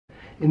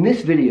In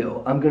this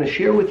video, I'm going to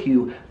share with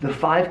you the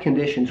 5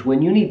 conditions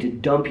when you need to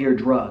dump your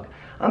drug.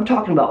 I'm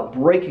talking about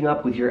breaking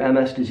up with your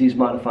MS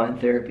disease-modifying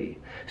therapy.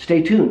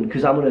 Stay tuned,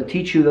 because I'm going to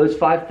teach you those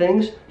 5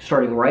 things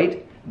starting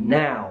right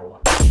now.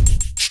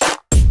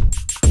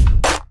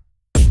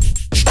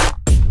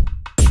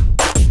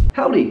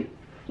 Howdy!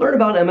 Learn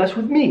about MS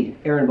with me,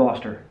 Aaron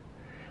Boster.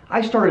 I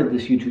started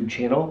this YouTube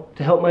channel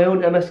to help my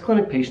own MS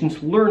clinic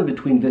patients learn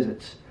between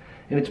visits.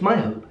 And it's my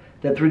hope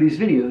that through these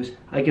videos,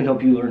 I can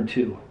help you learn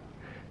too.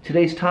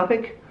 Today's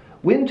topic,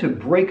 when to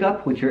break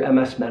up with your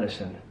MS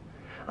medicine.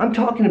 I'm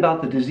talking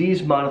about the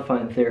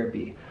disease-modifying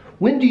therapy.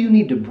 When do you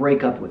need to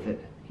break up with it?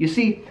 You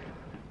see,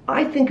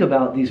 I think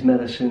about these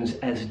medicines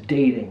as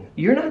dating.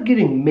 You're not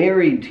getting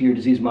married to your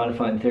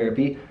disease-modifying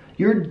therapy,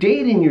 you're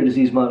dating your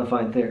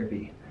disease-modifying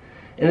therapy.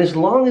 And as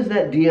long as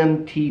that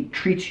DMT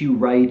treats you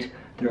right,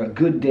 they're a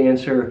good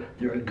dancer,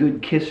 they're a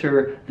good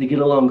kisser, they get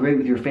along great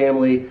with your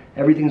family,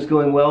 everything's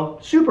going well,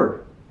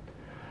 super.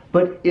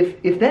 But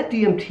if that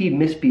DMT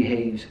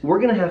misbehaves, we're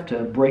going to have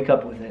to break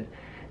up with it.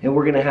 And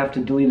we're going to have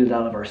to delete it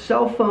out of our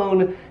cell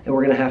phone, and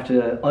we're going to have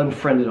to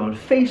unfriend it on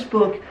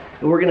Facebook,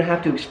 and we're going to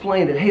have to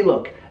explain that, hey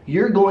look,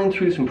 you're going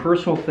through some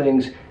personal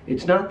things,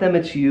 it's not them,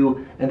 it's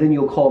you, and then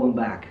you'll call them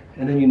back,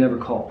 and then you never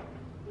call.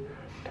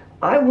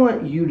 I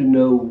want you to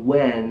know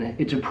when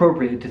it's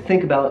appropriate to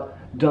think about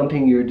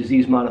dumping your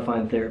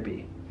disease-modifying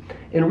therapy.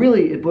 And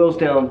really, it boils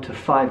down to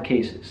 5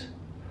 cases.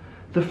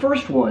 The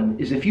first one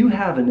is if you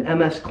have an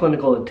MS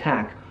clinical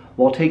attack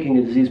while taking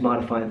a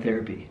disease-modifying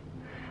therapy.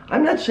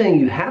 I'm not saying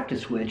you have to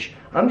switch,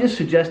 I'm just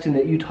suggesting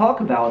that you talk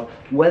about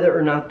whether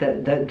or not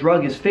that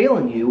drug is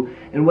failing you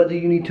and whether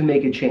you need to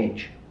make a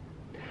change.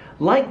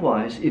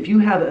 Likewise, if you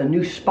have a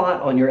new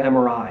spot on your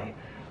MRI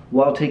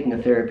while taking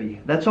a therapy,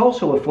 that's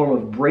also a form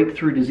of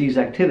breakthrough disease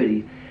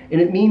activity,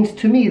 and it means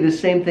to me the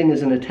same thing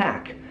as an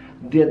attack.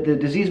 The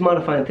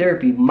disease-modifying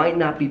therapy might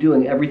not be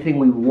doing everything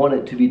we want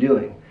it to be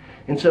doing.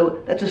 And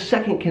so that's a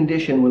second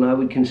condition when I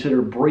would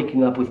consider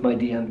breaking up with my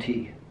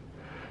DMT.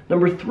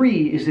 Number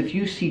 3 is if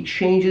you see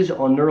changes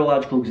on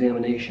neurological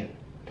examination.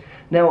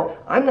 Now,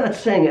 I'm not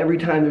saying every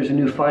time there's a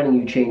new finding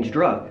you change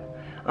drug.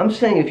 I'm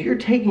saying if you're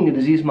taking a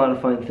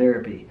disease-modifying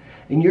therapy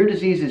and your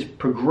disease is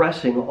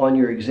progressing on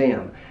your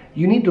exam,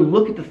 you need to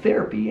look at the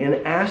therapy and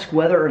ask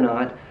whether or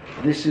not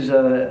this is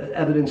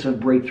evidence of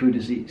breakthrough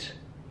disease.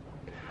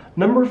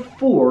 Number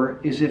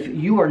 4 is if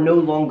you are no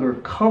longer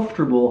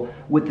comfortable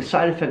with the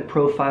side effect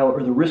profile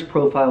or the risk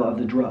profile of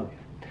the drug.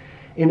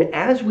 And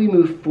as we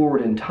move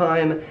forward in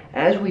time,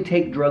 as we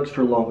take drugs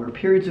for longer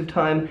periods of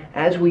time,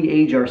 as we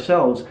age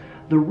ourselves,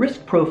 the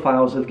risk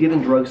profiles of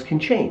given drugs can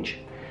change.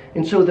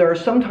 And so there are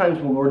some times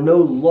when we're no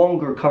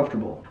longer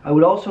comfortable. I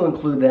would also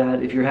include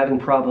that if you're having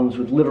problems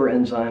with liver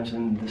enzymes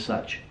and the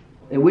such,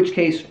 in which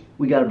case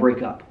we got to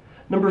break up.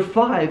 Number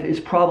 5 is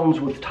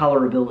problems with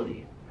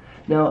tolerability.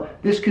 Now,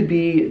 this could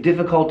be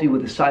difficulty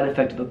with the side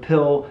effect of a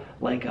pill,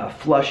 like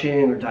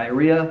flushing or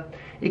diarrhea.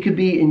 It could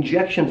be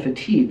injection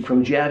fatigue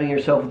from jabbing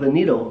yourself with a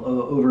needle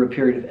over a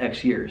period of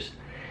X years.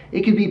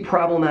 It could be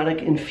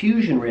problematic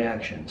infusion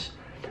reactions.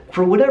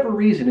 For whatever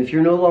reason, if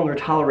you're no longer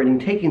tolerating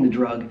taking the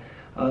drug,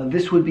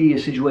 this would be a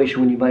situation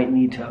when you might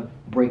need to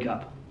break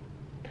up.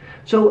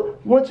 So,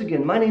 once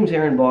again, my name's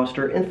Aaron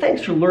Boster, and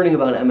thanks for learning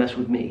about MS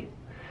with me.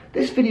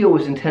 This video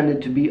was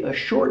intended to be a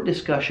short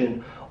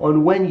discussion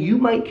on when you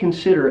might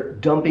consider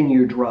dumping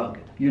your drug,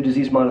 your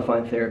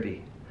disease-modifying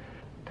therapy.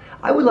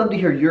 I would love to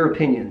hear your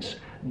opinions.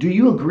 Do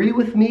you agree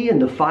with me in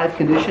the 5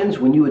 conditions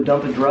when you would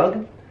dump a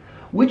drug?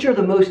 Which are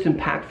the most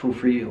impactful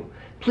for you?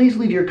 Please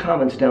leave your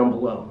comments down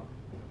below.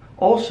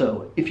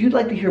 Also, if you'd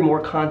like to hear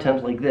more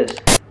content like this,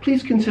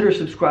 please consider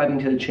subscribing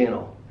to the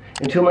channel.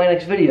 Until my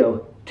next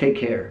video, take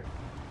care.